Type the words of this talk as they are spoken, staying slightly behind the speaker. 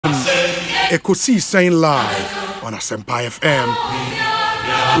Ekosiisen live on Asempa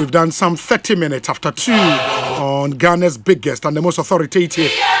FM. We've done some 30 minutes after 2 on Ghana's biggest and the most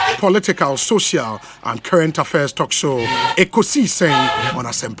authoritative political, social, and current affairs talk show, Ekosiisen on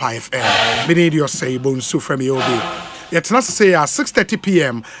Asempa FM. Menedio say bonsu from Yobi. It's not to say at 6:30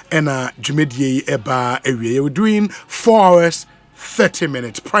 p.m. and Jumedie Eba area. We're doing 4 hours, 30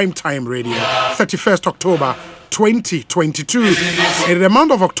 minutes, prime time radio, 31st October 2022. And the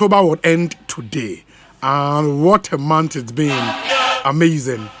month of October will end today. And what a month it's been.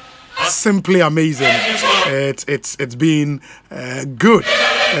 Amazing. Simply amazing. It's been good.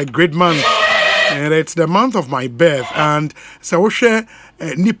 A great month. And it's the month of my birth. And so we share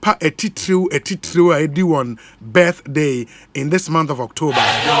nipa etitru ediwan birthday in this month of October.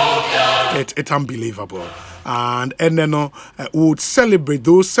 It's unbelievable. And then we would celebrate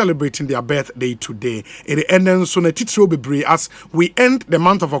those celebrating their birthday today. And then so be as we end the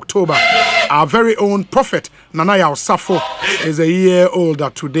month of October. Our very own prophet Nanaya Osafo is a year older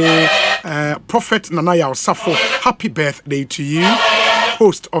today. Prophet Nanaya Osafo, happy birthday to you.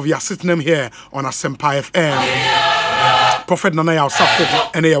 Host of your sitting here on Asempa FM. Prophet Nanaya Osafo,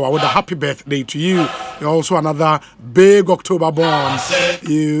 and with a happy birthday to you. You're also another big October born.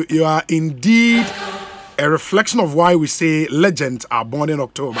 You are indeed a reflection of why we say legends are born in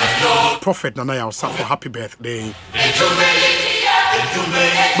October. Prophet Nanaya Osafo, happy birthday.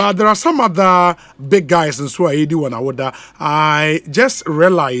 But there are some other big guys in Swahili when I just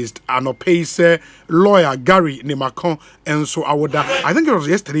realized an opace lawyer Gary Nimakon, and so I think it was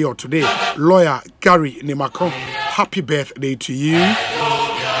yesterday or today. Lawyer Gary Nimakon, happy birthday to you.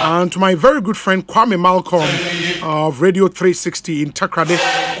 And to my very good friend Kwame Malcolm of Radio 360 in Takrade,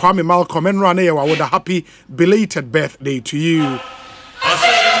 Kwame Malcolm and Ranewa with a happy belated birthday to you.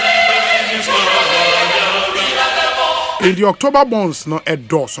 In the October bonds, no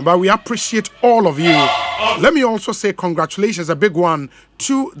endorse, but we appreciate all of you. Let me also say congratulations, a big one,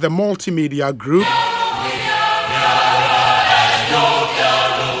 to the multimedia group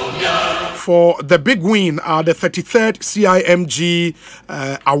for the big win at the 33rd CIMG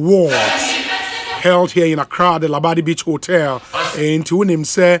Awards held here in Accra, the Labadi Beach Hotel. And to win him,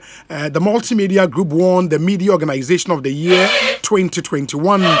 say, the multimedia group won the Media Organization of the Year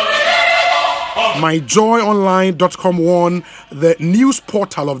 2021. MyJoyOnline.com won the News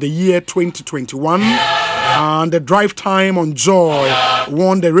Portal of the Year 2021, and the Drive Time on Joy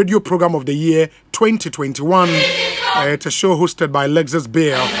won the Radio Program of the Year 2021. It's a show hosted by Lexus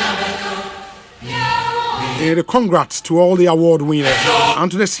Bale. Congrats to all the award winners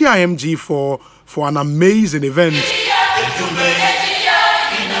and to the CIMG for an amazing event.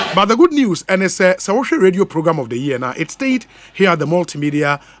 But the good news, and it's a social radio program of the year. Now, it stayed here at the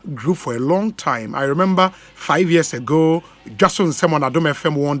multimedia group for a long time. I remember 5 years ago, Jason Semon Adom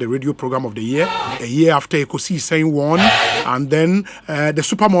FM won the radio program of the year. A year after, Ekosiisen won. And then the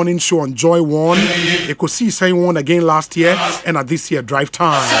Super Morning Show on Joy won. Ekosiisen won again last year. And at this year, Drive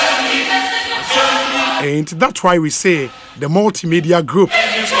Time. And that's why we say the multimedia group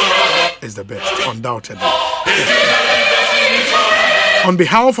is the best, undoubtedly. On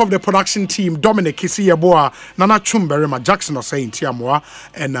behalf of the production team, Dominic Kisiyeboa, Nana Chumberema, Jackson Osei Tiamwa,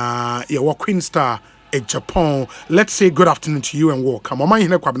 and your Queen Star in Japan, let's say good afternoon to you and welcome. Mama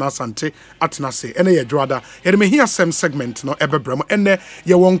hine kwabna sante atenase ene ye dwada ye me hear some segment no ebebrem ene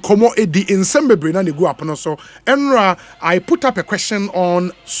ye won komo edi insembebre na ne gu apono so enra. I put up a question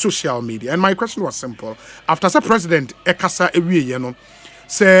on social media and my question was simple. After the president ekasa ewie ye no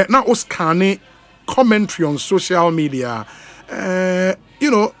say na oskane commentary on social media.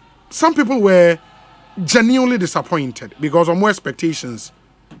 Some people were genuinely disappointed because of more expectations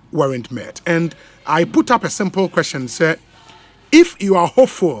weren't met. And I put up a simple question, said, if you are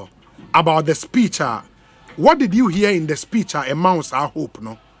hopeful about the speech, what did you hear in the speech amounts our hope,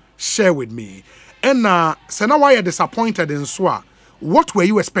 no? Share with me. And so now why you're disappointed in SWA, what were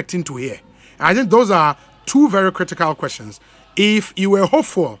you expecting to hear? I think those are two very critical questions. If you were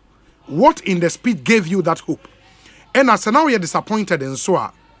hopeful, what in the speech gave you that hope? And as now you're disappointed in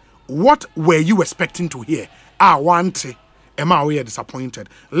SWA, what were you expecting to hear? Emma, we are disappointed.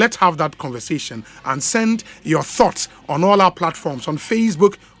 Let's have that conversation and send your thoughts on all our platforms, on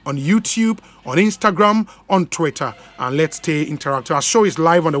Facebook, on YouTube, on Instagram, on Twitter, and let's stay interactive. Our show is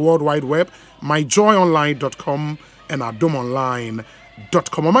live on the World Wide Web, myjoyonline.com and adomonline.com.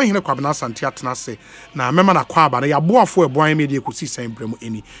 Mama hine kwabna santi atenase na mema na kwaba na yaboafo eboan media Ekosiisen bremu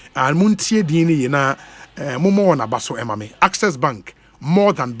eni and muntie din ni na momo na baso emame. Access Bank,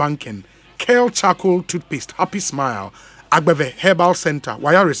 more than banking. Kale Charcoal Toothpaste, Happy Smile, Agbeve Herbal Center,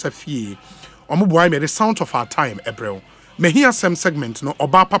 Wayare Sefie, Omubuai me the sound of our time, Ebrel. M'Ahiasem segment, no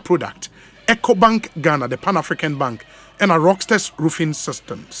Obapa product, EcoBank Ghana, the Pan-African Bank, and a Rockstars Roofing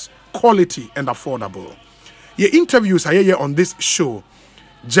Systems. Quality and affordable. Your interviews are here on this show.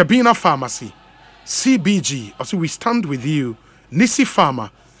 Jabina Pharmacy, CBG, also we stand with you. Nisi Pharma,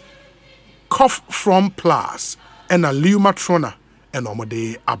 Cough From Plus, and a Liumatrona, and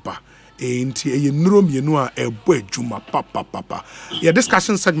Omode Abba. Your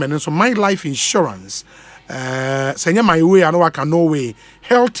discussion segment, and so my life insurance. Senya my way, I know I can no way.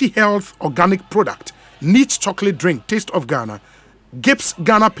 Healthy health organic product. Neat chocolate drink, taste of Ghana. Gibbs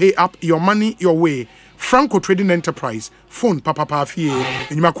Ghana pay up your money your way. Franco Trading Enterprise. Phone papa fie.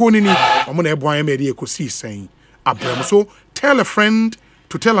 And you makoni ni omone eboy me de Ekosiisen M'Ahiasem. So tell a friend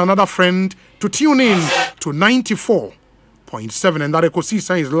to tell another friend to tune in to 94.7, and that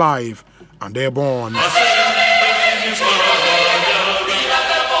Ekosiisen is live and they're born.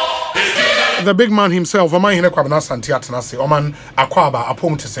 The big man himself, Oman Hine Kwabena Santi Atenase, Oman Akwaba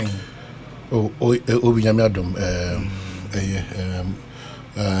Apom to sing. Obinyamiadum,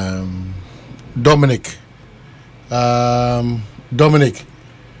 Dominic,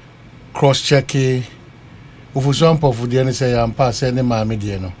 cross-checking. Ufusompo for the any say I'm pass any mammy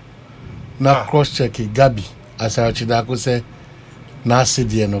dieno. Now cross-checking Gabi, as I Chidako say, Nasi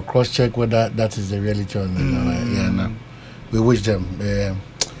dieno, cross-check whether that is the reality or not. We wish them.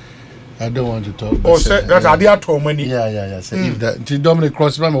 I don't want to talk. Oh, that's idea to money. Yeah. If that Dominic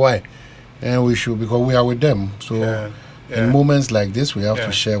cross, remember why? And we should, because we are with them. So in moments like this, we have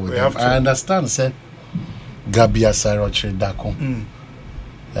to share with them. I understand, say, Gabi Asaroche Dako.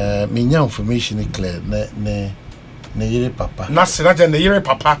 Minya information is clear. Ne yere papa. Nasiraja ne yere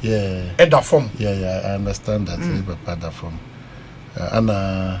papa. Yeah. Eda form. Yeah. I understand that. Papa da form. And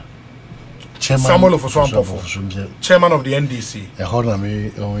chairman Samuel of chairman of the NDC. Hold on,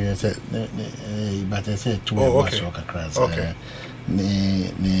 me. Oh, yes. But I said 2 months. Okay.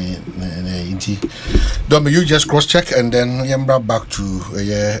 You just cross check and then Yambra back to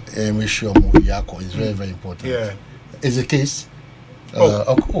Mission Yako. It's very, very important. Yeah. Is the case? Too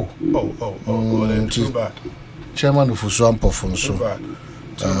bad. Chairman of Uswampo Fonso. Too bad.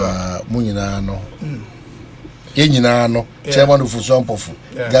 Munino. Yenino, Chairman of Uswampo,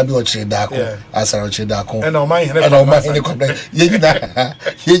 Gabi Ochedako, Asar Ochedako, and my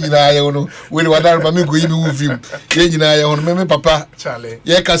Yenina, when what I remember with him, Yenina, on Meme Papa, Charlie.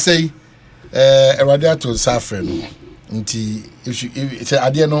 Yeka say, a radiator suffering. If it's a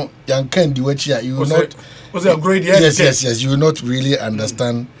Adiano, young Candy, which you will not. Was a great yes. You will not really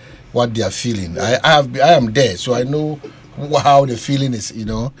understand what they are feeling. I am there, so I know how the feeling is,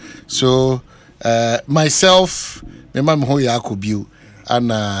 So, myself, my mom who Yako Biu,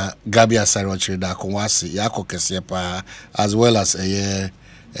 and Gabi Asaroche Dakonwasi, Yako Kesepa, as well as a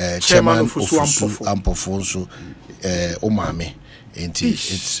chairman of Ampofonso, Omame. It's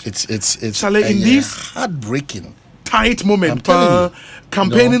in this heartbreaking tight moment,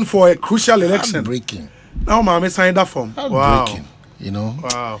 campaigning for a crucial election. Heartbreaking. Now, Mammy signed that form. Wow.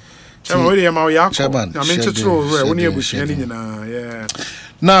 Wow. Chairman,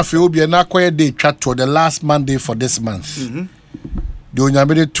 now, if you will be an acquired day chat to the last Monday for this month, the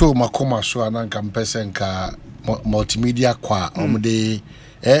Onyamede to Makoma so and Campesenka multimedia qua the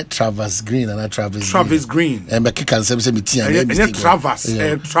Travis Green and Travis Green. And Becky can say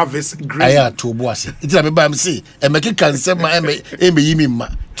Travis Green. I are two boys. It's a baby, see. And Becky can say my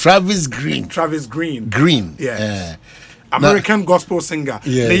Travis Green. Green. Yeah. American gospel singer.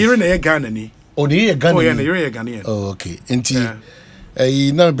 Yeah. The year in a Ghana. Oh, the year Ghana. Oh, yeah, the year Ghana. Oh, okay. Inti.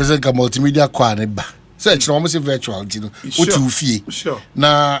 Now present a multimedia kwa neba. So it's almost virtual, Sure.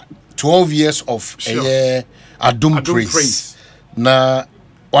 Na 12 years of Adum praise. Na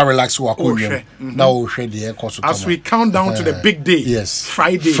wa relax wa konya. Na o hwe de ekoso. As we count down to the big day. Yes.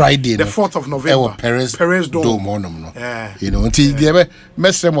 Friday, the 4th of November. Perez Dome no. Until the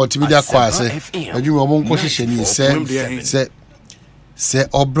mestre multimedia kwa say. Adu mo nko hye ni say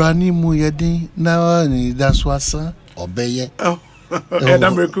obrani mu yedin na ni daswasa obeye.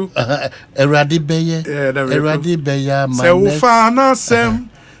 Eradi beye man. Se ufana sem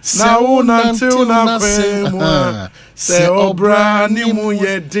na unantil na kwemu. Se obrani mu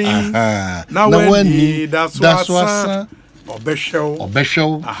yedin na weni daswasa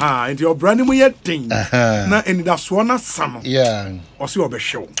obeshow. Aha, and your brand new yedin. Na and that's one summer. Yeah. Also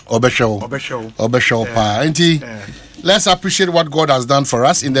obeshow. Pa. Let's appreciate what God has done for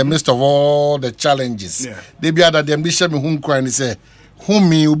us in the midst of all the challenges. They be other them they me home cry and say,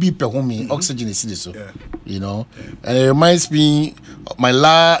 "Homie, ubi pe homie, oxygen is this so." And it reminds me of my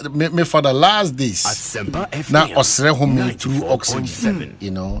father last days. Now osre homie through oxygen.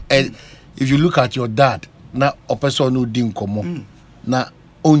 And if you look at your dad, na opeso no din komo, na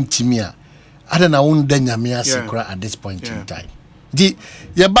ontimia. ada na won da nyame asekura at this point in time di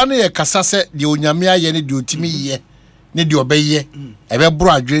ye ba no ye kasa se de onyame aye ne de otimi ye ne de obeye ebe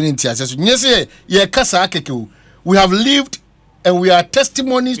bro adwene nti aseso nyese ye kasa akeke we have lived and we are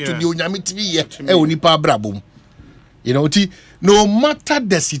testimonies to the onyame timi ye e onipa abrabom. You know, no matter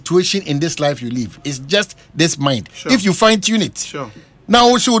the situation in this life you live, it's just this mind. Sure. If you fine tune it. Sure. Now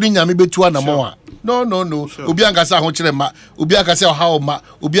also nyame betu anamoa. No. Obi anka say ahonkyere ma, obi anka say ohawo ma,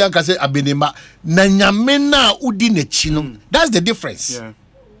 obi anka say abenema. Na nyame na udi n'echi no. That's the difference. Yeah.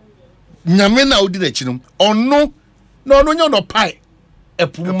 Nyame na udi n'echi no. Ono no nya no pai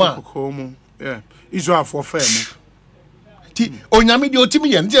epuma. Yeah. Israel for fair mo. Ti onyame de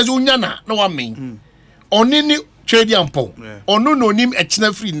otimi ye, nti say onya na wa men. Onini trade ampo ono no nim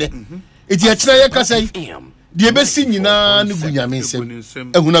echina free ne eti echina ye kasa yi de be si nyina ne gunyame nsem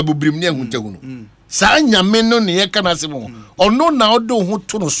ehuna bobrim ne ehuntahu sa nyame no ne ye kana se mo ono na odo ho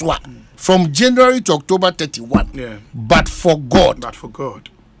to no so a from January to October 31 but for God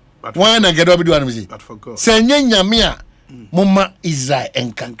why na get obi do am say but for God se nyame a mama Israel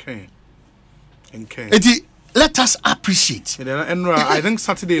enka eti let us appreciate. And I think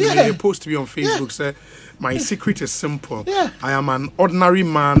Saturday they post to be on Facebook say my secret is simple. I am an ordinary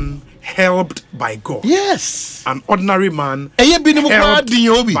man helped by God. Yes. An ordinary man helped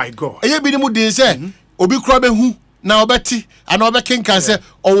by God. Obi kura be hu na obeti ana obeken kan say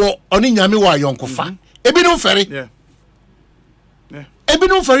owo oni nyame wa yonkofa. Ebi no feri. Yeah. Ebi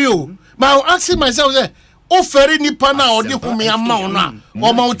no feri o. Ma asking myself say o feri nipa na odi humi ama na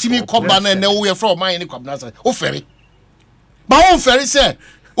o ma otimi koba na ne wo ye from man ni koba na o feri ba o feri say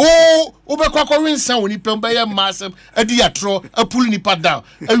o be kwakwa winsan woni pem be ye massive adi atro a pull nipa down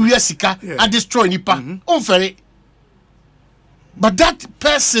a wi sika a destroy nipa o feri but that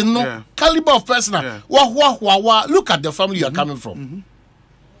person no caliber of person wa look at the family you are coming from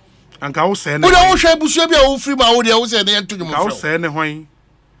and ka o say na o hwe busu bia o free ma o de o say na to ka o say ne hwan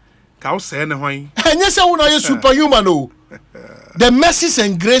ka o say ne hwan enye say una you superhuman o the mercies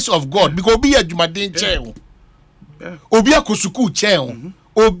and grace of God because obi adwumaden chen obi akosuku chen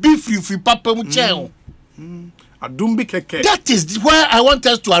obi free papa mu chen adum bi keke that is where I want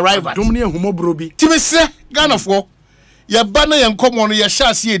us to arrive at adum ne ehumobro bi timese Ghana for ye ba na ye nkomo no ye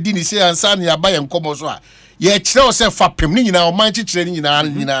hyase edi ni say ansa na ye ba ye nkomo so a ye kire o say fapem ni nyina o man kire ni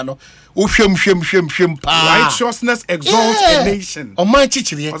nyina no o hwem pa righteousness exalts a nation o man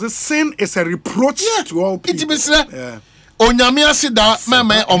kire because sin is a reproach to all people timese onyame asida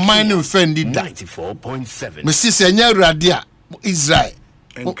mama o man no fendi 94.7 me si se nya urade a Israel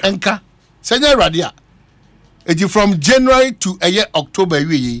enka se nya urade a eti from January to October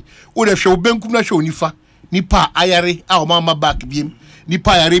we wo de hwe obenkum na hwe onifa nipa ayare a o mama back biem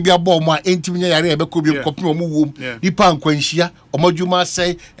nipa ayare bia bo mo a entim nya yare e be ko biem kopem o mo wom nipa nkwanhia o madwuma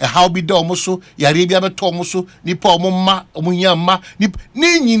sei e how bi da o mo so yare bia be to o mo so nipa o mo ma o mo nya ma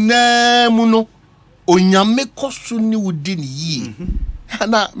ni nyina mu no onyame koso ni wudi ni yi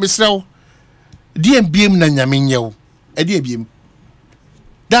na mesrew die biem na nyame nyew e die biem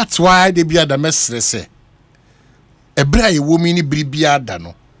that's why they bia da mesre se ebra ye womi ni bribia da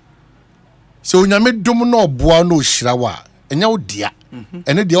no se onyame dom na oboa na ohira wa enya wo dia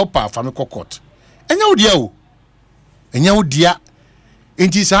ene dia opa afa me kokot enya wo dia o enya wo dia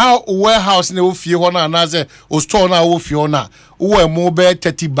enti sa warehouse na wo fie ho na na se o store na wo fie ho na wo emo be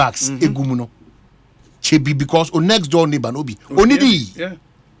 30 bags egum no chebi because o next door neighbor no be onidi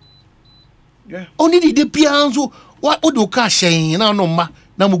onidi de pianzo wa o do ka hyen na no ma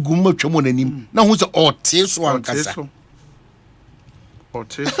na mugum matwam nanim na hu se ote so ankasa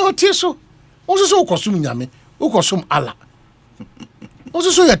ote so o so kosum nyame o kosum ala o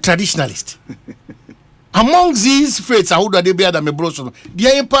so you traditionalist among these faiths how do they be that me bro so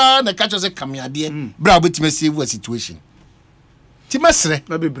dey pa na catch us kamiade bra obetime save a situation timesre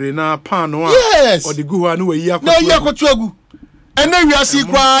na bebre na pan no a yes or the go na we yi akoto agu ene wiase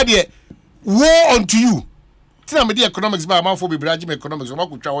kwa de woe unto you tina me the economics ba man for bebre agime economics o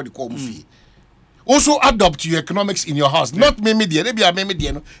makotwa wo de ko mu fie also adopt your economics in your house not me media they be a me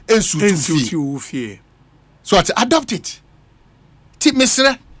media no ensutu fie so adopt it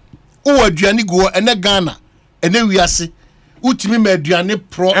timesre o aduane go ene Ghana ene wiase utimi ma aduane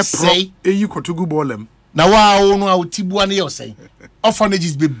pro say eyi kotogu bolem na wa no awtibua ne yosay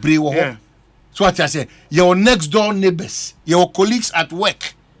orphanages be brave wo so what I say your next door neighbors your colleagues at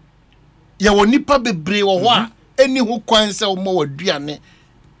work your nipa be brave wo a eni ho kwan se wo mo aduane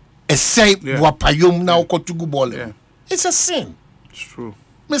esay wapayom na kotogu bolem it's a sin. It's true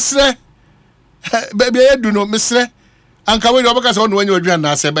misre baby edu no misre anka we do baka se ono wanya aduane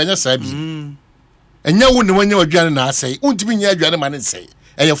na asay benya sa bi enya wo ne wanya aduane na asay untimi nya aduane ma ne nsay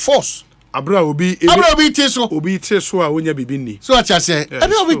e force Abra obi teso. Obi teso a wonya bibi ni. So what I say?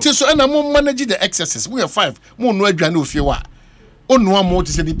 Abra obi teso and mo manage the excesses. We are 5. Mo no adwane ofie wa. Onu amo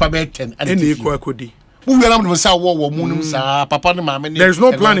to say nipa be 10 and e ko akodi. Who we are say wo mu num sa papa ne mama ne. There is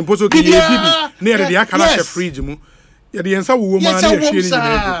no plan in poso ki bibi. Na de aka na fridge mu. Ye de yensa wo ma na ye hwie ni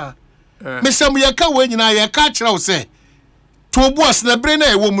nyina. Me sam ye ka we nyina ye ka kira wo say. To boss na bre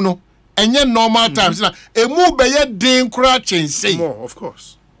na e wo mu no. Enye normal times na emu be ye den kura chense. More of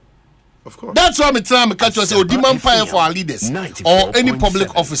course. Of course. That's why me tell me catch you say o demand fire for our leaders or any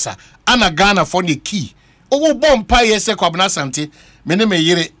public officer and a Ghana for the key. O bomb fire say kwabna sante me ne me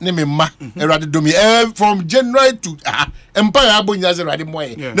yere ne me ma erade domi from January to empire abonya ze erade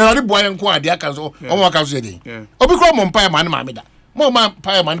moye na erade boy nko ade aka so o mo aka so dey obi kro mo empire man ma me da mo ma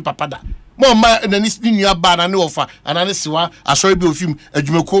empire man papa da mo ma na ni nua ba na ne ofa ana ne siwa asori bi ofim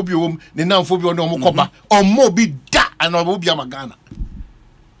adwumako bi wom ne namfo bi o koba o mo bi da ana obi am Ghana.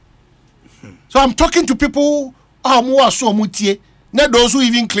 So I'm talking to people who are so mutie, not those who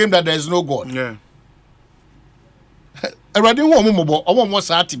even claim that there is no God. Yeah. Eradi wo mo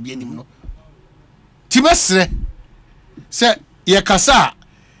sa ati bi anim no. Tibesre se ye kasa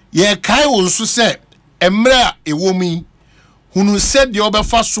ye kai wo nso se emre a ewo mi hunu se de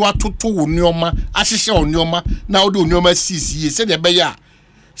obefa so atoto wo nioma ahyehye wo nioma na wo de nioma sisi se de be ya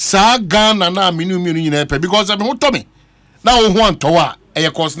sa Ghana na aminu nyina pe because me ho to me na wo ho anto a e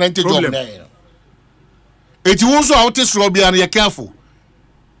constant job na. Eti won so out is Robbie and you careful.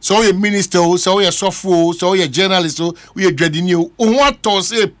 So you minister, so you software, so you journalist, so you dreading you. What to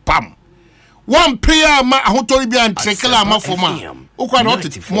say pam. One prayer ma hotori bi and trekela ma for ma. O kwa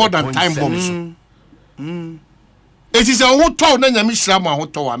not more than time bombs. It is a hotel na nyame hira ma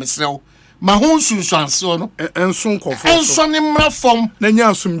hotel wa mesrew. Ma ho sunsuanse no. Enso nkofo. Enso ne mra fom. Na nya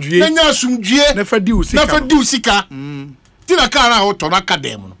asumdwie. Na fa di usika. Ti na ka na hotel na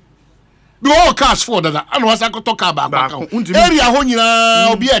kadem no. Be all cash for that and was akoto ka ba area ho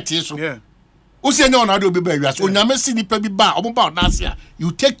nyina obi ati so usi enya ona de obi ba wiase onyame si nipa bi ba obo ba na ase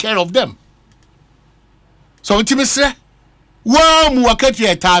you take care of them. So ntimi se wa mu wakati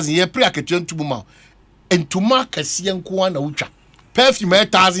 1000 ye pre akatu ntubu ma entuma kase nko na wutwa perfume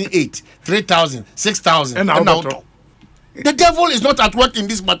 1008 3000 6000 and out. The devil is not at work in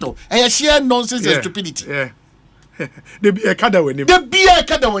this matter. I share nonsense and stupidity. They be a kada wenim.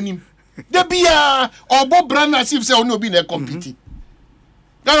 The beer or Bob Brand as if say no be na compete.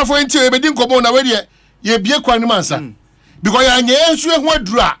 Ghana for enti e be din komo na we de ye bie kwan mansa. Because ya nye ensu ehun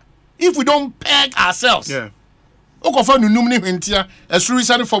adura if we don't peg ourselves. Yeah. Okofa nunum ni hwentia esuru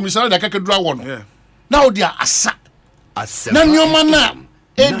sare from sare da kaka dura wo no. Yeah. Now they are asa. Na nyoma na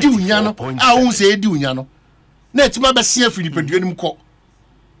edi unya no a won say edi unya no. Na etima be se afiri peduanim ko.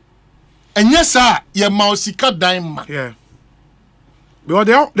 Enye sa ye mausika dan ma. Yeah. Because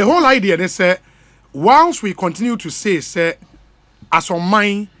the whole idea they say, whilst we continue to say, as on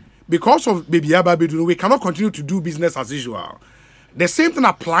mine, because of Baby Ababedu, we cannot continue to do business as usual. The same thing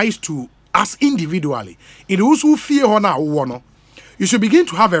applies to us individually. In those who fear honor, you should begin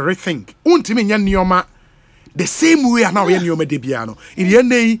to have a rethink. The same way now we are debiano. In the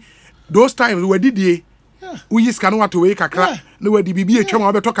end, those times we did we just cannot to wake a crack. No, we did be a chum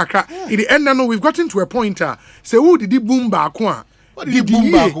about kakra. In the end, now we've gotten to a point. Say, who did it boom back? What did he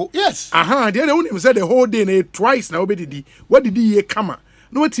boom back? Yes. The other one said the whole day twice now. What did he come?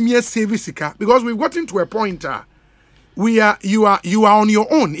 No, it's me a service because we've gotten to a point. You are on your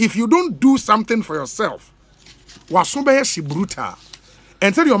own. If you don't do something for yourself, she brutal.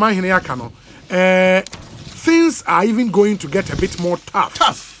 And tell your mind here, things are even going to get a bit more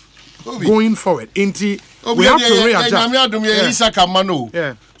tough. Going forward. We have to readjust.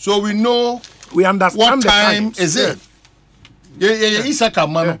 Yeah. So we understand what time is it.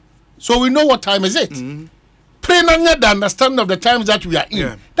 So we know what time is it. Pray not the understanding of the times that we are in.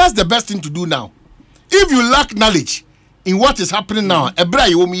 Yeah. That's the best thing to do now. If you lack knowledge in what is happening now,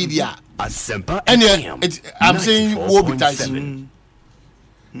 media. I'm saying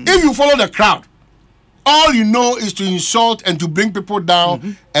if you follow the crowd, all you know is to insult and to bring people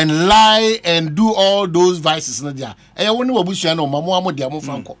down and lie and do all those vices.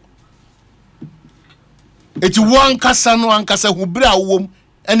 It's one kasa no ankasa hu bra wom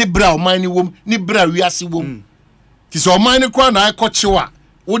ene bra omani wom ni bra wiase wom ti so omani kwa na akọchewa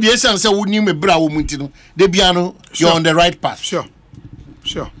wo de esan se wo ni me bra wom nti no de bia no you're on the right path. Sure.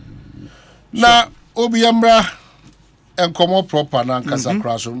 Na obi amra enkomo proper na ankasa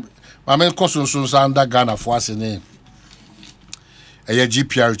kraso ma me koso so under Ghana for ase ne eye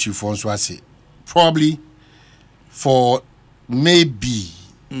GPR chief for so ase probably for maybe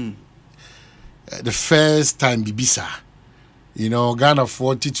the first time Bibisa, You know, Ghana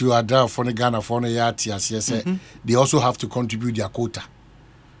 42 Adra for the Ghana for the Yati, they also have to contribute their quota.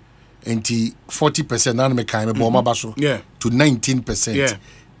 And 40% na me kai me bomba baso to 19%. Yeah.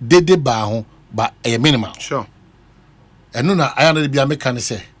 They ba but a minimum. Sure. And no na I be make can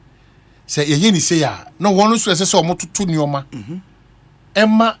say ye ni say ya no one so say so mototo nioma.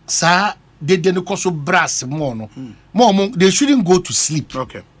 Emma sa they no koso brass more no. More they shouldn't go to sleep.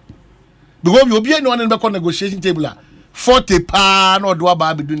 Okay. Because you be no one be negotiation table 40 pa no do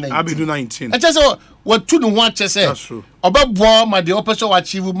aba be do 19. I be do 19. I just say what to no one say. That's true. Obabo ma the opposite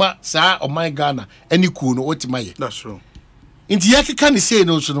achieve ma sa o my Ghana any cool no what my. That's true. Inti yake kan say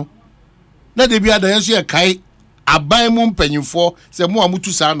no so no. Na de bia da yenso ye kai aban mu mpanyimfo se mo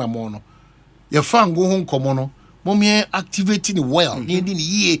amutu sa na mo no. Ye fa ngo ho nkomo no. Mo me activating the well. Ni di ni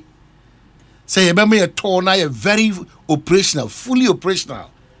ye. Say ye be me to na ye very operational, fully operational.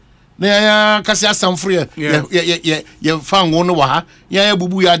 Na ya kasi asamfre ye fa ngo no wa ha. Ya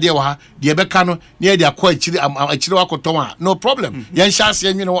bubu ya de wa ha. De be ka no na de akọ akire wakoton a no problem. Ye nhyase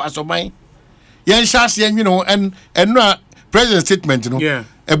enwi no asoman. Ye nhyase enwi no and no president statement no. Yeah.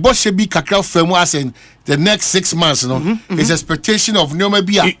 A boss should be kakra femu as in the next 6 months, no. It's expectation of no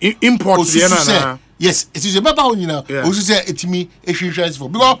maybe import. Yes, it is a member you know. Also say it me a few transfer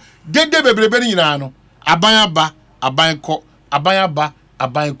because they be you know abaya ba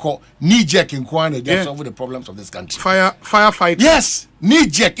knee jerk in Kwan against solve the problems of this country. Firefight. Yes, knee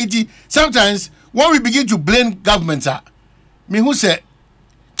jerk. Sometimes when we begin to blame governments, me who say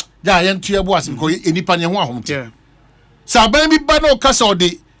yeah, yentu boss because any pan yeah. So baby bano kasa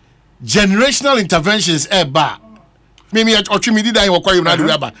the generational interventions ba. Maybe at Ochimi did I work you na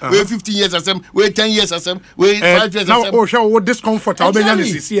we 15 years asem, we 10 years asem, we 5 years asem. Now show what discomfort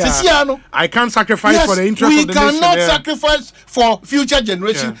I can't sacrifice for the interest of the nation. We cannot sacrifice for future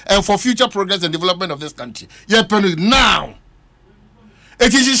generation and for future progress and development of this country. Now.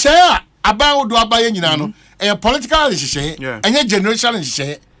 It is share about do abaye nyina no. A political share and a generational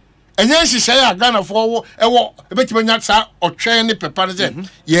share. And then she say Ghana for betimanya sa otwen ne pepa say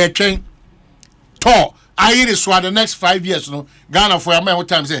ye twen to ayi so the next 5 years no Ghana for am how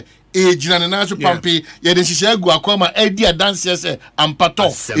time say e gina ne na so pampi ye den she agu akoma e dia dance say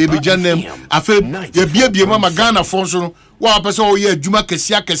ampato e bi janem afa ye bie mama Ghana for so no wa person o ye adwuma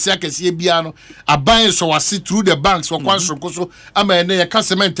kese bia no aban so wase through the banks for kwanso so ama ne ye ka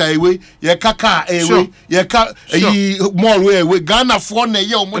cement ewe ye ka car ewe ye ka mall we Ghana for na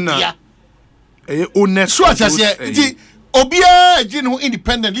ye omodia so I say obia agin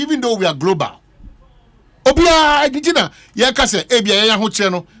independent even though we are global obia agina ye ka say e bia ye ho kire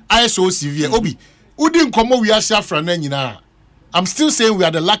no ISO severe obi udi nkomo we are afra na nyina I'm still saying we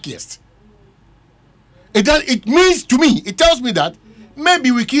are the luckiest. It means to me, it tells me that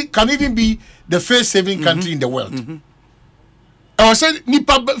maybe we can even be the first saving country in the world. I was saying,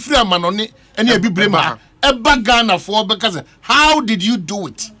 Nipa free manoni and you be blame eba Ghana for because how did you do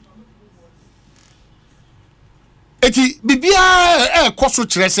it? Eti bibia koso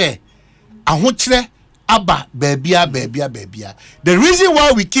kire se aho kire aba bebia. The reason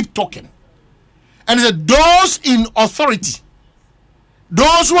why we keep talking and those in authority,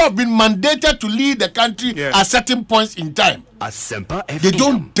 those who have been mandated to lead the country at certain points in time, they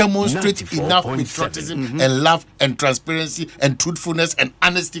don't demonstrate enough patriotism and love and transparency and truthfulness and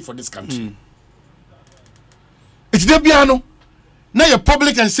honesty for this country. It's the piano. Now your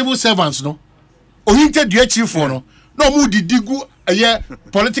public and civil servants, no, or you chief for no more digu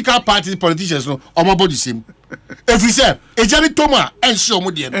political parties, politicians, no, or more body same. If we say a Johnny Toma and show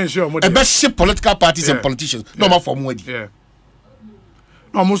a best political parties and politicians, no more for more.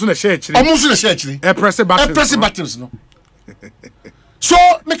 Almost in a share. A press buttons, no. So,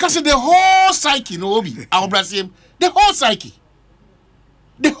 because the whole psyche, no, our Brazil, the whole psyche.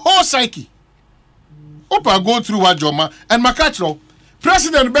 Opa go through what Joma and Makachro.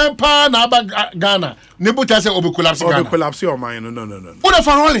 President Ben Pa na Ghana. Nebuta say obi collapse Ghana. Collapse your mind. No. What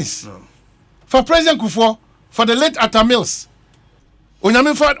for Rollins? No. For President Kufuor, for the late Atta Mills.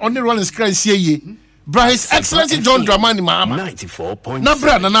 Onyame for only Rollins cry see His Excellency John Dramani Mahama 94.7. Na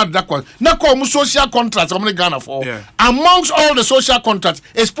brother na that one. Na call social contracts from Ghana for. Amongst all the social contracts,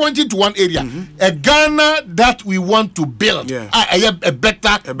 it's pointing to one area. A Ghana that we want to build. A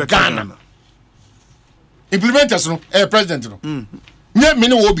better Ghana. Implementers no, president no. Me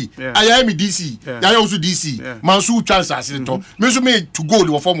no obi. I am DC. I also DC. Mansu chance as it to. Me to go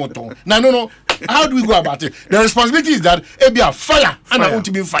the form of ton. Now no. How do we go about it? The responsibility is that it be a fire and I want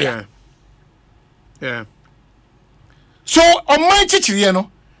to be fire. Yeah. So on my teacher, you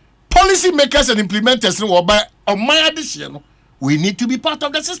know, policy makers and implementers, no, by on my addition, we need to be part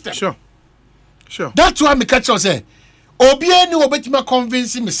of the system. Sure. That's why me catch us say, Obi any obetima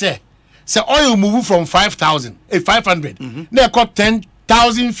convince me say oil move from 5,000 500 na got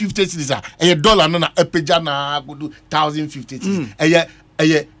 10,050 cedis a dollar na epeja na go do 1,050 cedis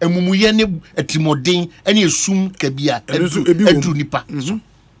eye emumuye ne etimoden ene esum kabia edu nipa so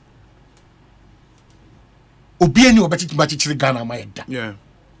obi any obetima chichiri Ghana ma yeda. Yeah.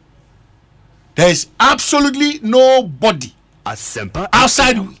 There is absolutely nobody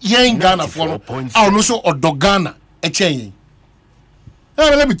outside here in Ghana for also Odogana echen.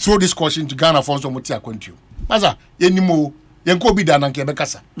 Let me throw this question to Ghana for some motia kwentio. Maza yenimo yenko bi da na nke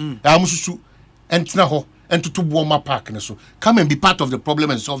bekasa. Ya mususu entina ho entutu Buoma Park ne so. Come and be part of the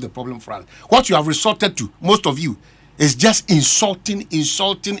problem and solve the problem for us. What you have resorted to, most of you, is just insulting.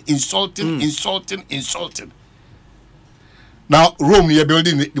 Now Rome you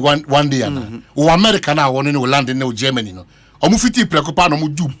building one day America now one in land in Germany no. Omu fiti prekopa no mu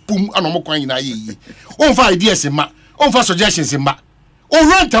du pum ana omu kwan nyina ye. On fa ideas ma, on fa suggestions ma. O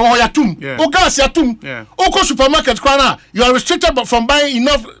rent o yatum, o gas yatum. O go supermarket kwan na you are restricted from buying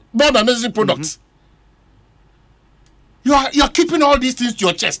enough more than necessary products. You are keeping all these things to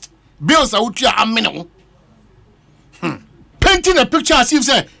your chest. Bills are utia ameno. Painting a picture as if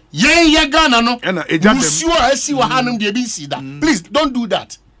say yeah Ghana no. Please don't do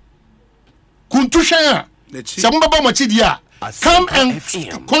that. Kuntusha come and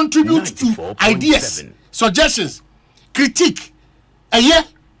contribute to ideas, suggestions, critique. Nya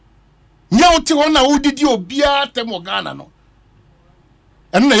oti wona odidi obia temo Ghana no.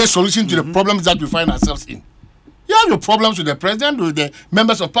 And no solution to the problems that we find ourselves in. You have your problems with the president, with the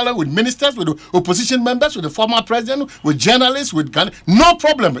members of parliament, with ministers, with the opposition members, with the former president, with journalists, with Ghana. No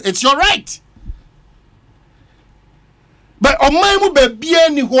problem. It's your right. But omaimu be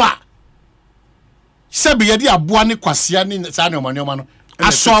ni hwa. Sebi yedi abua ni kwasia ni sa ni omanioma no.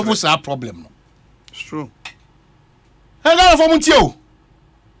 A solve sa problem no. It's true. Hey, Ghana for muntio.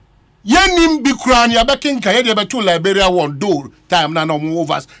 Yenim bi kran ya bekinka yedi be to Liberia one do time na no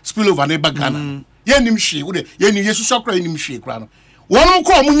over spill over neighbor Ghana. Yenim hwe wo de yenim yesu sokra yenim hwe kra no wonu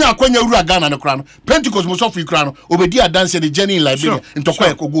ko omunya akwanya wura Ghana no kra no Pentecost mo sofu kra no obedi adanse the journey in Liberia ntokwa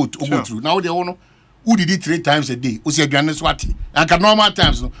e go through now de wono who did it 3 times a day o se aduane so ate anka normal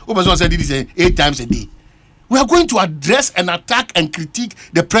times no o be so say did it 8 times a day. We are going to address and attack and critique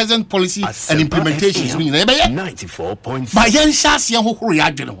the present policy and implementations. 94.6 ba yen hase ho horo ya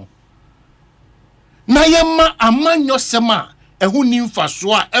adwene ho na yema amanyo sema ehu ni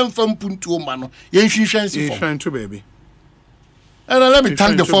mfaso a emfa mpuntuo ma no yen hwehwensi for trying to baby. And let me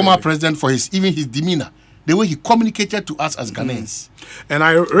thank the former president for his demeanor, the way he communicated to us as Ghanaians. And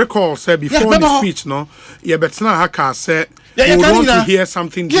I recall said before the speech no betina haka said we want to hear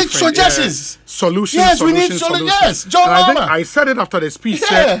something different. Suggestions. Solutions. Yes, we need solutions. Yes, John I think I said it after the speech.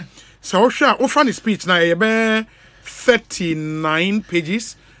 Said, so Osha speech now 39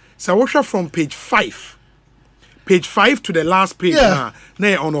 pages. So Osha from page 5 to the last page now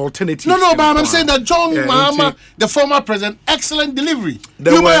on alternative. No, but I'm saying that John Mahama, the former president, excellent delivery.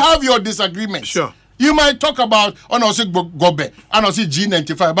 You may have your disagreements. Sure. You might talk about Gobe and also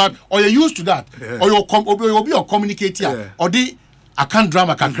G95, but or you're used to that, or you'll be your communicator, or the I can't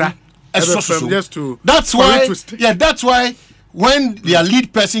drama kakra. That's why. That's why when their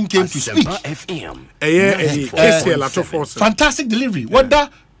lead person came to speak, fantastic delivery. Whether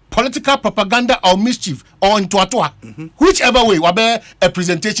political propaganda or mischief or into whichever way, a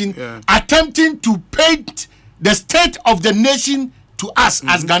presentation attempting to paint the state of the nation to us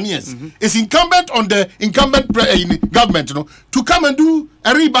as Ghanaians. It's incumbent on the incumbent government, to come and do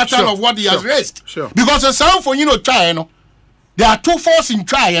a rebuttal of what he has raised. Because the sound for try, there are 2 forces in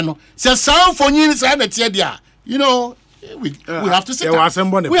try, the sound for we have to sit up.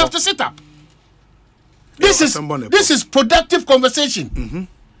 We have to sit up. This is productive conversation.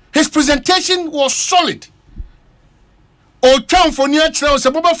 His presentation was solid. O town for near trails,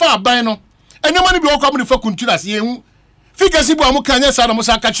 a baba far by no, and no money be all coming for Kunturas, you. Figures if I'm Kanya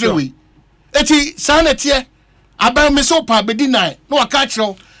Sanamosa catch away. Eti Sanatia, about Mesopa, Bedina, no a catch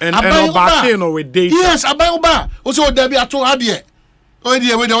no, and about with data. Yes, about also there be a 2 idea. Oh,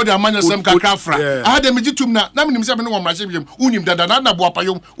 dear, with all the man some cafra. I had a meditum now, naming himself no one myself, unim da nana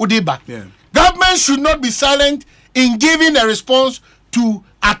boapayum, udeba. Government should not be silent in giving a response to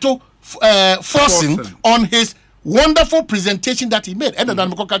Ato forcing on his wonderful presentation that he made. And then I'm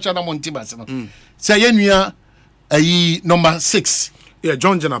going to catch on Montibas. Say, number 6. Yeah,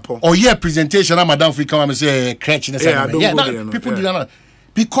 John Janapo. Or presentation. Madam Free come and say, crutchiness. People did not.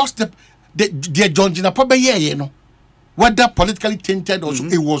 Because the John Janapo, whether politically tainted or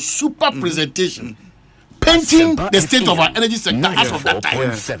it was super presentation. Painting the state of our energy sector as of that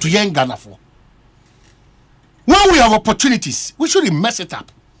time to young Ghana for. When we have opportunities, we shouldn't mess it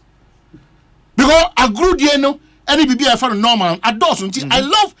up. Because a good year, no, any BB I found normal. I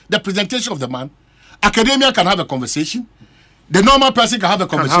love the presentation of the man. Academia can have a conversation. The normal person can have a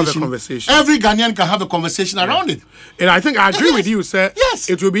conversation. Every Ghanaian can have a conversation around it. And I think I agree with you, sir. Yes.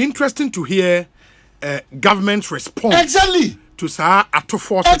 It will be interesting to hear government's response. Exactly. To Sir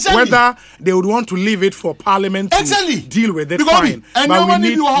Atofos, whether they would want to leave it for Parliament to deal with it. Because fine. But we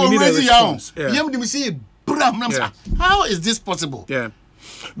need a response. How is this possible? Yeah.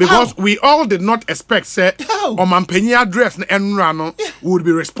 Because we all did not expect, say, Omampeni address and would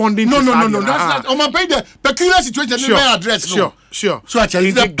be responding to No. That's not Omampeni, the peculiar situation address. Sure. So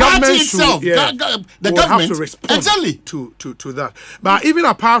actually, the party itself, the government have to respond to that. But even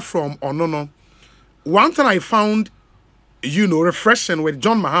apart from Onono, one thing I found, refreshing with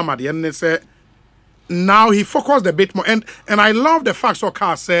John Mahama, and they say, now he focused a bit more. And I love the fact, so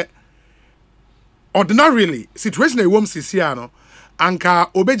Carl said, ordinarily, situation in Womsisiano,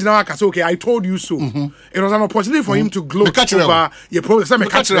 Anka Obejina Kasa, okay, I told you so. It was an opportunity for him to gloat over your problem.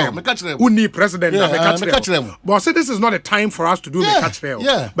 Uni president, but I said this is not a time for us to do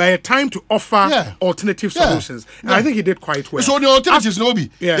but a time to offer alternative solutions. And I think he did quite well. So the alternatives,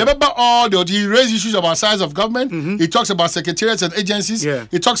 remember he raised issues about size of government. He talks about secretariats and agencies.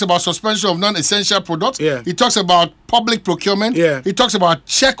 He talks about suspension of non-essential products. He talks about public procurement. He talks about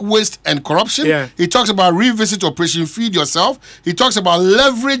check waste and corruption. He talks about revisit Operation Feed Yourself. He talks about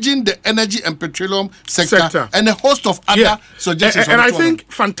leveraging the energy and petroleum sector. And a host of other suggestions. And I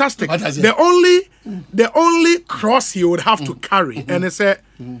think fantastic. The only cross he would have to carry, and it's the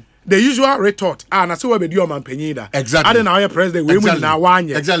usual retort. And I say we do man penida. Exactly. I don't know how president we win now one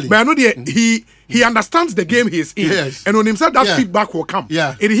year. Exactly. But I know he understands the game he is in, and on himself that feedback will come.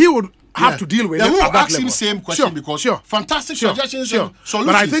 And he would have to deal with it. We'll ask him same question because fantastic suggestions and solutions.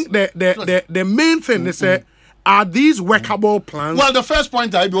 But I think the main thing is are these workable plans? Well, the first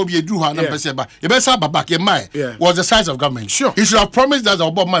point I will be a was the size of government. Sure. He should have promised that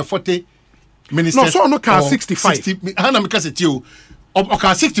about my 40 ministers. No, so no car 65.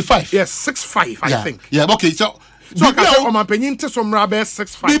 65. Yes, 65, I think. Yeah, okay, so I can say my opinion to some rabbi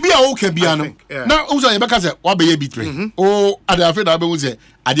 65. Maybe I can be now also Rebecca what be a betray. Oh, at the after that say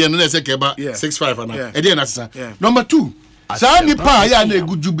at the end of the second about 65 and number 2. Sani pa ya na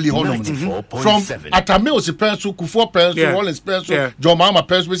egu jubilee honom from Atameo's pencil, Kufuor pencil, Rollins pencil, John Mahama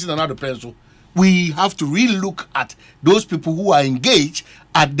pencil, and another pencil. We have to really look at those people who are engaged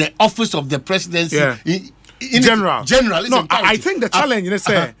at the office of the presidency in general. No, I think the challenge is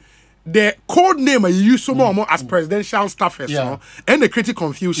the code name you use so more as presidential staffers, and the create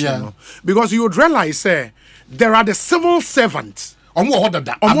confusion, because you would realize there are the civil servants. Some of them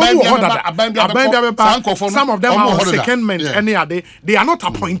are secondment, and they are not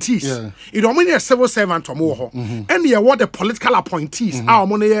appointees. It only a civil servant and they are what the political appointees are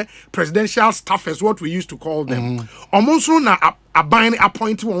presidential staffers, what we used to call them. Almost a buying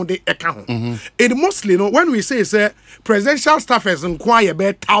appointee on the account. It mostly when we say presidential staffers inquire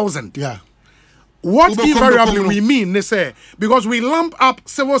about 1,000. What invariably we mean, they say, because we lump up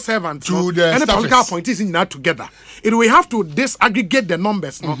civil servants and the political appointees in that together. We have to disaggregate the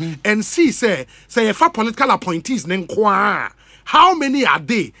numbers and see, say if a political appointees, how many are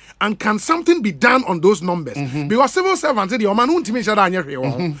they, and can something be done on those numbers? Because civil servants, the man won't mean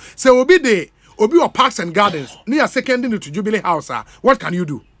that so will be the Obi or Parks and Gardens near secondary to Jubilee House. What can you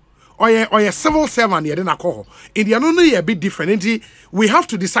do? Or a civil servant here, then a call. In the only a bit different. We have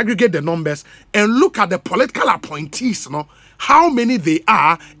to disaggregate the numbers and look at the political appointees, how many they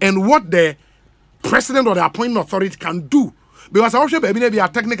are and what the president or the appointing authority can do. Because I also be a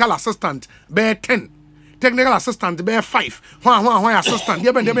technical assistant, bear 10, technical assistant, bear 5,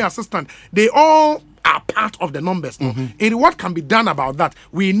 assistant. They all are part of the numbers. And what can be done about that?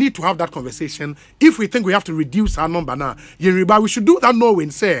 We need to have that conversation. If we think we have to reduce our number now, we should do that knowing,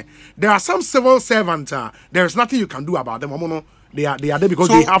 say, there are some civil servants, there is nothing you can do about them. They are there because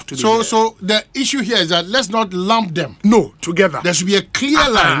they have to be there. So the issue here is that let's not lump them. No, together. There should be a clear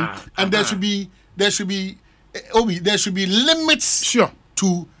line, and there should be limits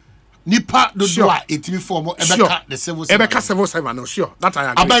to Nipa the Dua the civil servant. Civil servant, sure. That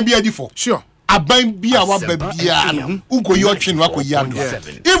I agree. Sure. If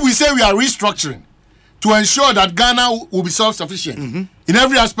we say we are restructuring to ensure that Ghana will be self-sufficient in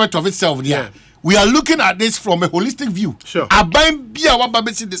every aspect of itself, we are looking at this from a holistic view. Sure.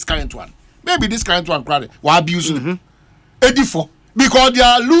 This current one. Maybe this current one will abuse it. Because there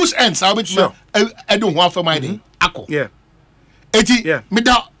are loose ends. I don't want for my day.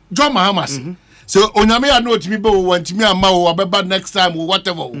 John Mahama. So Onyame I know to me want me next time or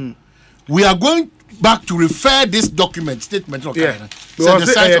whatever. We are going back to refer this document statement. Yeah, so the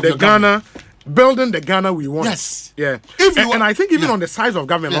size of the your Ghana, building the Ghana we want. Yes. Yeah. And I think even on the size of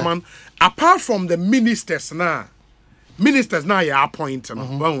government, man, apart from the ministers now you appoint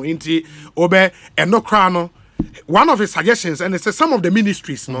well into obe and no crown. One of his suggestions, and it says some of the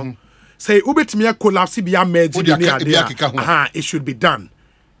ministries, no, say ubetimiya collapse biya merge it should be done,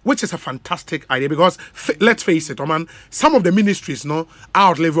 which is a fantastic idea because let's face it, man, some of the ministries, no,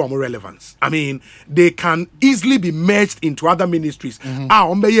 are outlevel more relevance. I mean, they can easily be merged into other ministries. We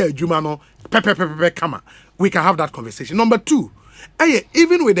can have that conversation. Number two,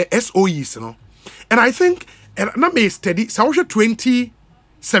 even with the SOEs, you know, and I think, and that may steady, so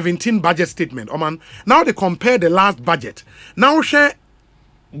 2017 budget statement. Oh man, now they compare the last budget. Now share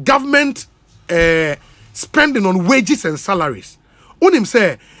government spending on wages and salaries. On him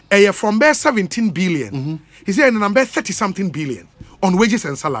say, from there 17 billion. He said, number 30 something billion on wages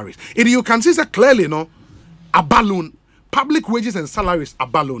and salaries. And you can see that clearly, no, a balloon. Public wages and salaries are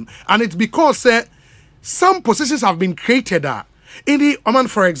balloon. And it's because some positions have been created in the Oman,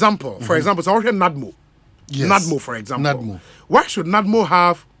 for example, so NADMO. Yes. NADMO, for example. NADMO. Why should NADMO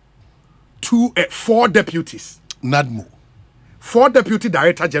have 4 deputies? NADMO. 4 deputy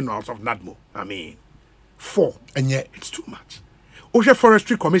director generals of NADMO. I mean, 4. And yet it's too much. Ocean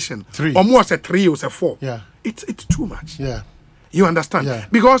Forestry Commission. 3. Almost a 3 or a 4. Yeah. It's too much. Yeah. You understand? Yeah.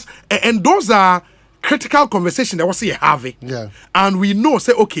 Because and those are critical conversations that was having. Yeah. And we know,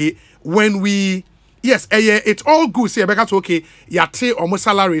 say, okay, when we yes, it's all good. Say, because okay, yate almost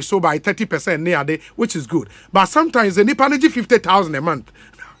salary so by 30% near day, which is good. But sometimes the nipa 50,000 a month.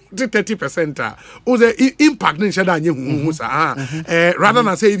 30% or the impact rather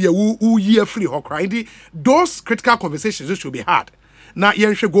than say we year free or crying. Those critical conversations should be had. Now,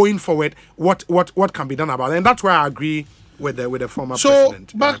 going forward, what can be done about it? And that's why I agree with the former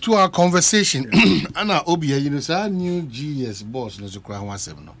president. So back to our conversation. Anna Obia, you know, sir, new GS boss no so cry one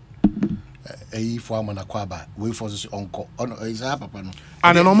seven no. For man akwaba we for so onko on is papa no.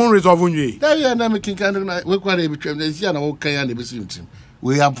 And the normal resolve unyi. That you na making kind of we kware be twem dey see na wo kan ya na be see team.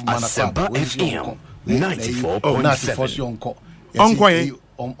 We have man akwaba we FM 94.7 onko.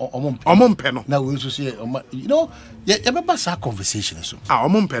 Omompe no. Now we also say you know you remember sa conversation so.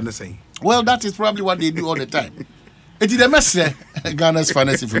 Omompe no saying. Well, that is probably what they do all the time. It is the mess, Ghana's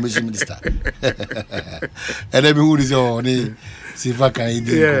finance information minister. And then who is on the Sifa can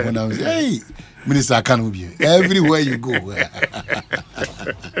do? Hey, Minister, I can't be everywhere you go.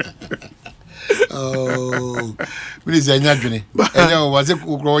 Oh, Minister, Nyajuni. And was it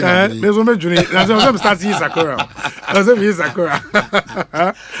growing? There's no Juni. There's starting Sakura. There's Sakura.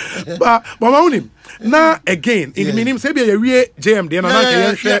 But Mamauni. Now again, in the meaning, say be a real JMD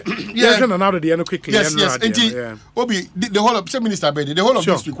and another day quickly. Yes. Obi, the whole of minister, the whole of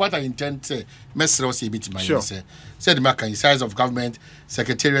this week, what I intend to mess a bit my say. Said the Maka in size of government,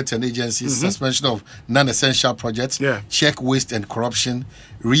 secretariat and agencies, suspension of non-essential projects, check waste and corruption,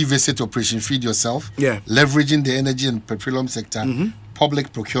 revisit Operation Feed Yourself, leveraging the energy and petroleum sector,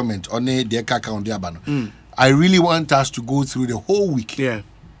 public procurement, on the Kaka on the Abano. I really want us to go through the whole week. Yeah.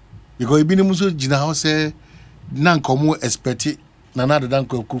 Because ibini muso jina ho say na nkomo expect na na dan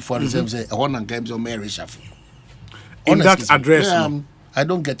ko for the same say one and games on Mary Shafu. In that address, I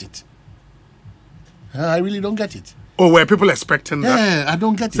don't get it. I really don't get it. Oh, were people expecting that? Yeah, I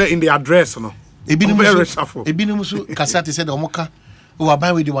don't get it. Say in the address, no. Ibini muso kasati said omoka o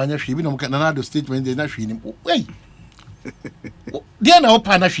abai we di wanya hwe ibini omoka na na do statement dey na hwe ni. Hey. That's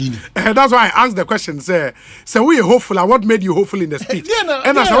why I asked the question. Say we are hopeful. And what made you hopeful in the speech?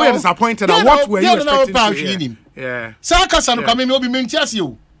 And that's why we are disappointed. And what were you expecting? Yeah.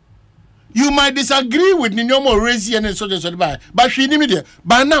 You might disagree with Ninyomo Rezi and so but she need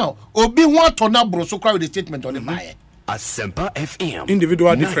by now. Obi want to not bro so cry with the statement on the buyer. Asempa FM.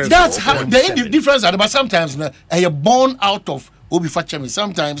 Individual difference. That's how the difference are. But sometimes you're born out of Obi Fachemi.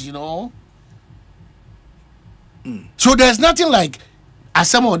 Sometimes you know. So there's nothing like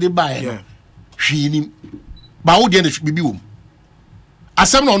asam or the buyer. She him. Ba wo de should be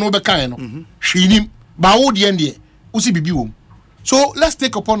asam no be kan no. She him. Ba wo de ndie. Usi bibi wom. So let's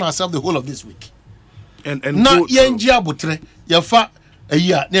take upon ourselves the whole of this week. And na yenji abotre ye fa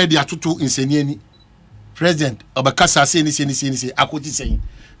ayi na de atoto inseniani. President obakasa say ni say akoti say.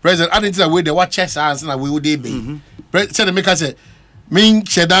 President identity way the watch chess answer na we would be. President the maker say mean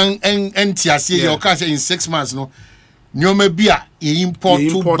shedan entiase your can say in 6 months no nyoma bia import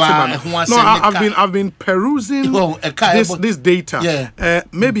to buy. No, I've been perusing this data.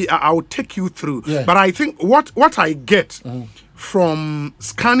 Maybe I'll take you through. But I think what I get from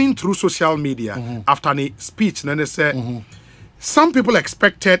scanning through social media after a speech, then they say some people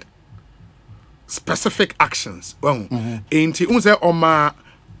expected specific actions. Well, ain't unse oma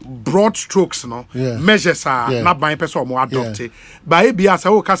broad strokes no measures are not by person more adopted. By BS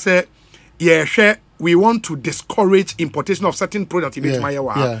I say we want to discourage importation of certain products in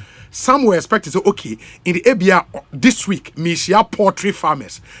my Some were expected to okay in the ABA this week, Misia poultry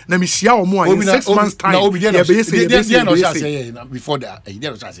farmers. Na Misia or in 6 months' time. Before that,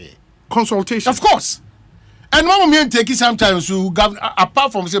 consultation. Of course. And one moment take it sometimes to govern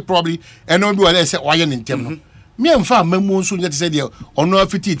apart from say probably and not do what say why in term. Me and fam memo so yet say there or no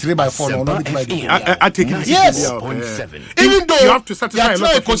 53 by 4 or not I take it. Yes. 7. Even though you have to satisfy a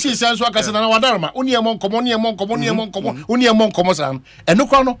lot of Ekosiisen so aka say na wadarma oni emon komo sam and no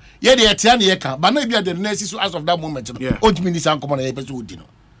kwa no ye de etia na ye ka ba na bia the nurse so as of that moment no ontimi ni san komo na ye pese odi no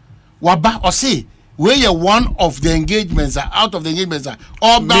waba o say we are one of the engagements out of the engagements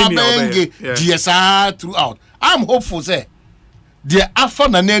GSR throughout. I'm hopeful say the alpha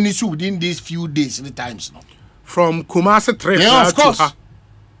na nani so within these few days the times no from Kumasi trip. Yeah, of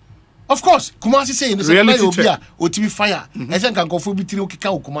course. Kumasi saying this is OTV fire. I think I can confirm between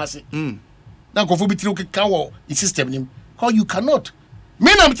Kumasi. Now confirm between Kikawa system name. How you cannot.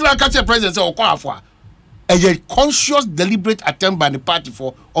 Me I'm trying to catch a president or Kwafa. A conscious, deliberate attempt by the party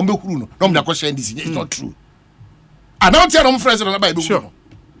for Ombekuno. No, I'm not questioning this. It's not true. I don't tell them friends about it. Sure.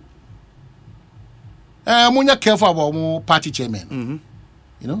 When you're careful about more party chairman,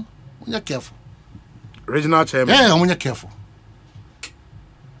 you know, when you're careful. Regional chairman. Yeah, when you're careful.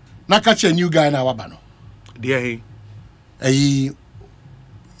 Now catch a new guy in our banner. Dear he.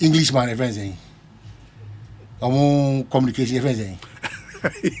 Englishman, friends. Communication, friends.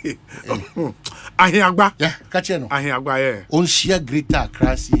 Ahiagba. Yeah, catch no. Ahiagba, yeah. On share greater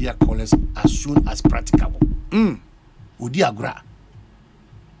accuracy callers as soon as practicable. Udi agra.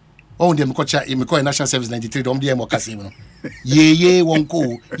 Oh, dem kocha imeko National Service 93 dom dem okasem. Ye won't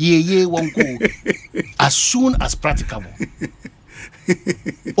go. As soon as practicable.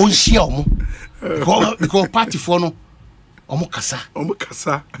 On share because party for no omo kasa.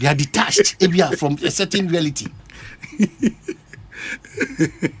 They are detached from a certain reality.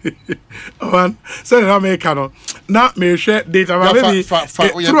 Man, so American now may share data maybe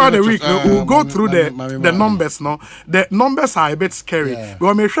throughout the week we'll go through the numbers no. The numbers are a bit scary. We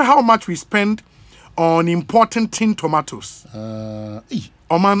will make sure how much we spend on importing tin tomatoes.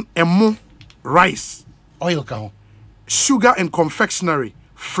 Oman emo rice, oil cow, sugar and confectionery,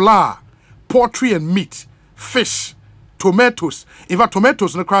 flour, poultry and meat, fish, tomatoes. In fact,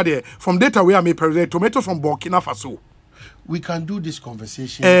 tomatoes no crowd here from data we are made tomatoes from Burkina Faso. We can do this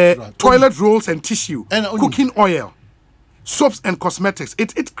conversation. Toilet rolls and tissue, and cooking oil, soaps and cosmetics.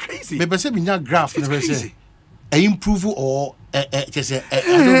 It's crazy. Maybe say we graph. It's crazy. Improve or I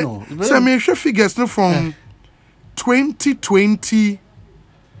don't know. So I share figures no from 2020,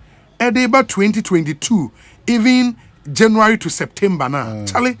 about 2022, even January to September now.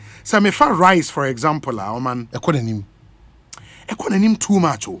 Charlie, so I far rise for example, man. Economy too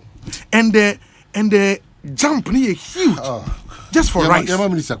much, and the jump near huge just for rice.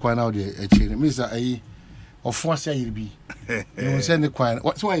 Minister Kwan now there, Minister A of France will be. You send the Kwan.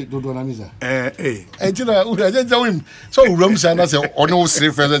 What's why do na Minister? Just tell him. So Rams and I say, or no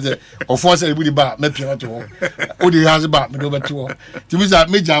safe of France will be the bar, maybe not all. Oh, the has about me over to. To Mr.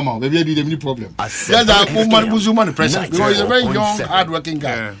 Majama, maybe I did any problem. That's a woman who's human president because he's a very young, hard-working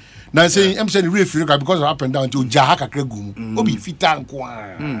guy. Now saying, I'm saying real feel because of up and down to Jahaka Kregum. Obi Fitan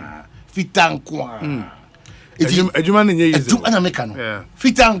Kwan. Ejuman in ye is American.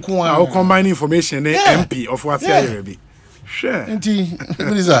 Fitan Kwan. I'll combine information MP of what's here be. Sure. Indeed,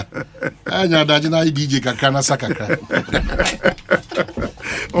 what is that? I know that you know DJ Kakana Sakaka.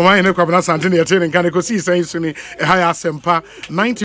 Oh, my, no, Kabana Santini, attending Ekosiisen M'Ahiasem 90.